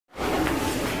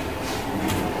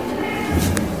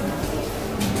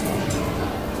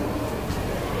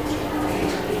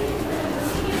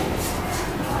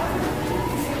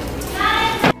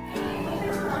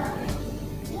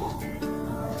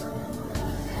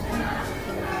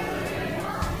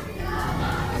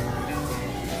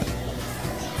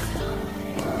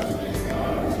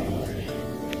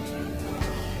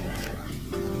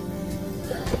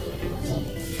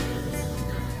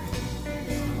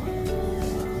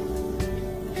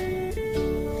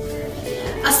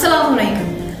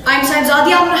I'm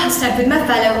Amna with my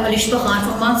fellow Alishba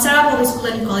from Mansehra Public School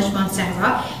and College,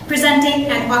 Mansehra, presenting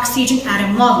an oxygen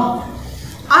atom model.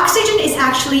 Oxygen is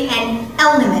actually an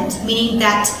element, meaning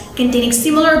that containing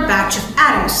similar batch of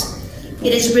atoms.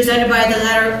 It is represented by the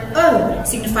letter O,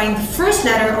 signifying the first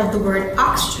letter of the word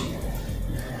oxygen.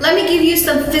 Let me give you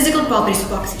some physical properties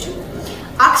of oxygen.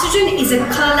 Oxygen is a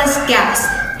colorless gas.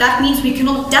 That means we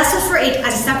cannot decipher it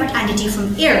as a separate entity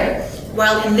from air,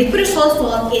 while in liquid or solid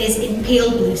form it is in pale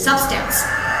blue substance.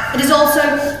 It is also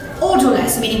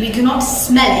odorless, meaning we cannot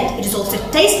smell it. It is also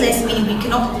tasteless, meaning we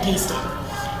cannot taste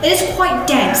it. It is quite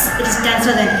dense. It is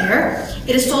denser than air.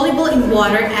 It is soluble in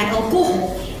water and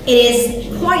alcohol. It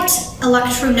is quite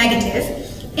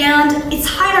electronegative, and its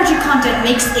high energy content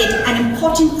makes it an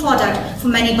important product for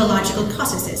many biological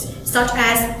processes, such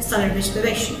as cellular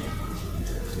respiration.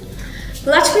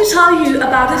 Let me tell you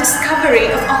about the discovery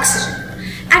of oxygen.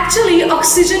 Actually,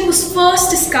 oxygen was first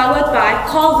discovered by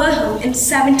Carl Wilhelm in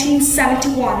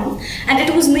 1771, and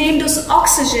it was named as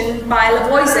oxygen by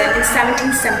Lavoisier in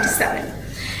 1777.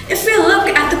 If we look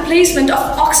at the placement of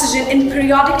oxygen in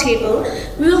periodic table,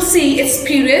 we will see its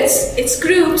periods, its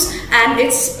groups, and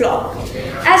its block.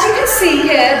 As you can see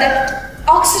here that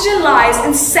oxygen lies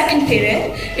in second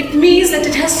period, it means that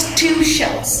it has two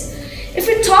shells. If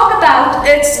we talk about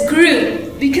its group,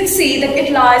 we can see that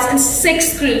it lies in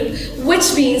sixth group,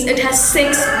 which means it has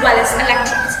 6 valence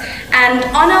electrons. And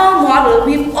on our model,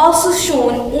 we've also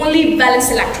shown only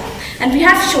valence electron, and we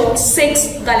have shown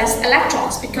 6 valence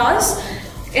electrons because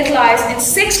it lies in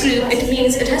sixth group. It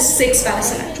means it has 6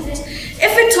 valence electrons.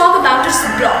 If we talk about its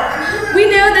block, we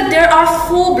know that there are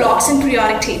 4 blocks in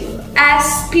periodic table: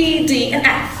 S, P, D, and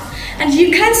F. And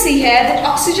you can see here that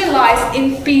oxygen lies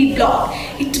in P block.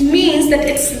 It means that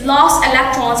its last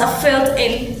electrons are filled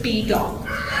in P block.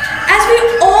 As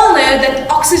we all know that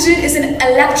oxygen is an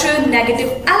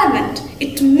electronegative element,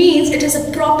 it means it has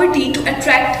a property to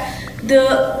attract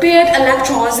the paired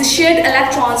electrons, the shared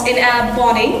electrons in a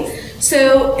bonding.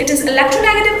 So it is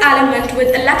electronegative element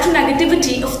with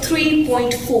electronegativity of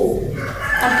 3.4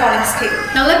 on Pauling scale.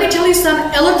 Now let me tell you some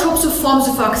allotropic forms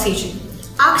of oxygen.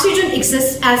 Oxygen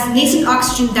exists as nascent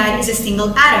oxygen that is a single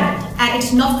atom, and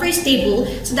it's not very stable,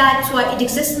 so that's why it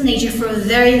exists in nature for a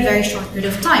very short period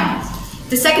of time.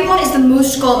 The second one is the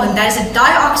most common, that is a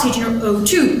dioxygen or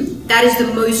O2. That is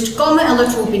the most common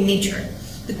allotrope in nature.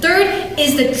 The third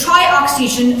is the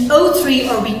trioxygen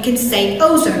O3, or we can say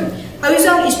ozone.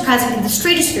 Ozone is present in the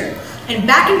stratosphere, and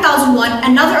back in 2001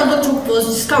 another allotrope was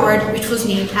discovered which was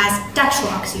named as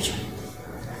tetraoxygen.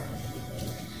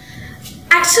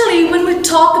 Actually, when we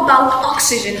talk about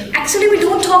oxygen, we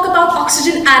don't talk about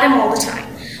oxygen atom all the time.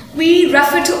 We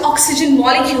refer to oxygen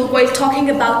molecule while talking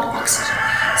about oxygen.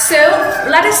 So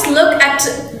let us look at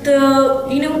the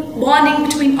bonding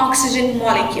between oxygen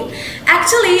molecule.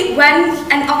 Actually, when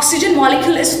an oxygen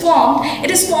molecule is formed,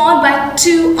 it is formed by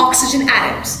 2 oxygen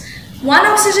atoms. One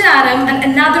oxygen atom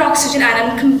and another oxygen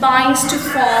atom combines to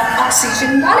form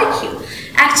oxygen molecule.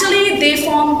 Actually, they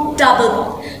form double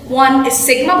bond. One is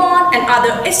sigma bond and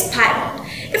other is pi bond.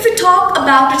 If we talk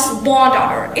about its bond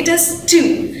order, it is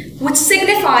 2, which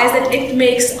signifies that it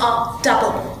makes a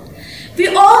double bond. We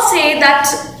all say that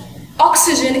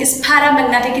oxygen is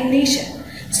paramagnetic in nature.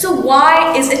 So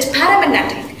why is it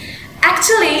paramagnetic?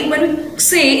 Actually, when we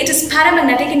say it is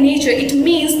paramagnetic in nature, it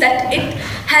means that it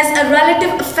has a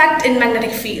relative effect in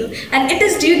magnetic field, and it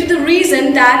is due to the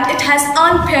reason that it has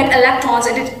unpaired electrons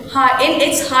in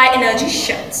its high energy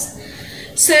shells.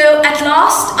 So at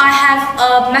last, I have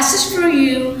a message for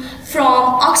you from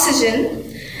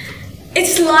oxygen.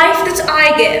 It's life that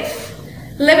I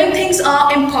give. Living things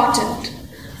are important.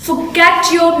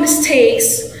 Forget your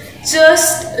mistakes.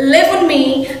 Just live with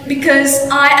me because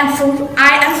I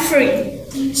am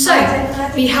free. So,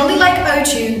 be healthy like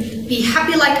O2, be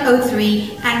happy like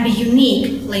O3, and be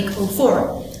unique like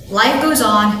O4. Life goes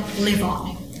on, live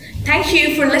on. Thank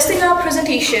you for listening to our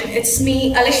presentation. It's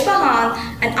me, Alishba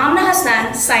and Amna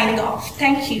signing off.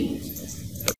 Thank you.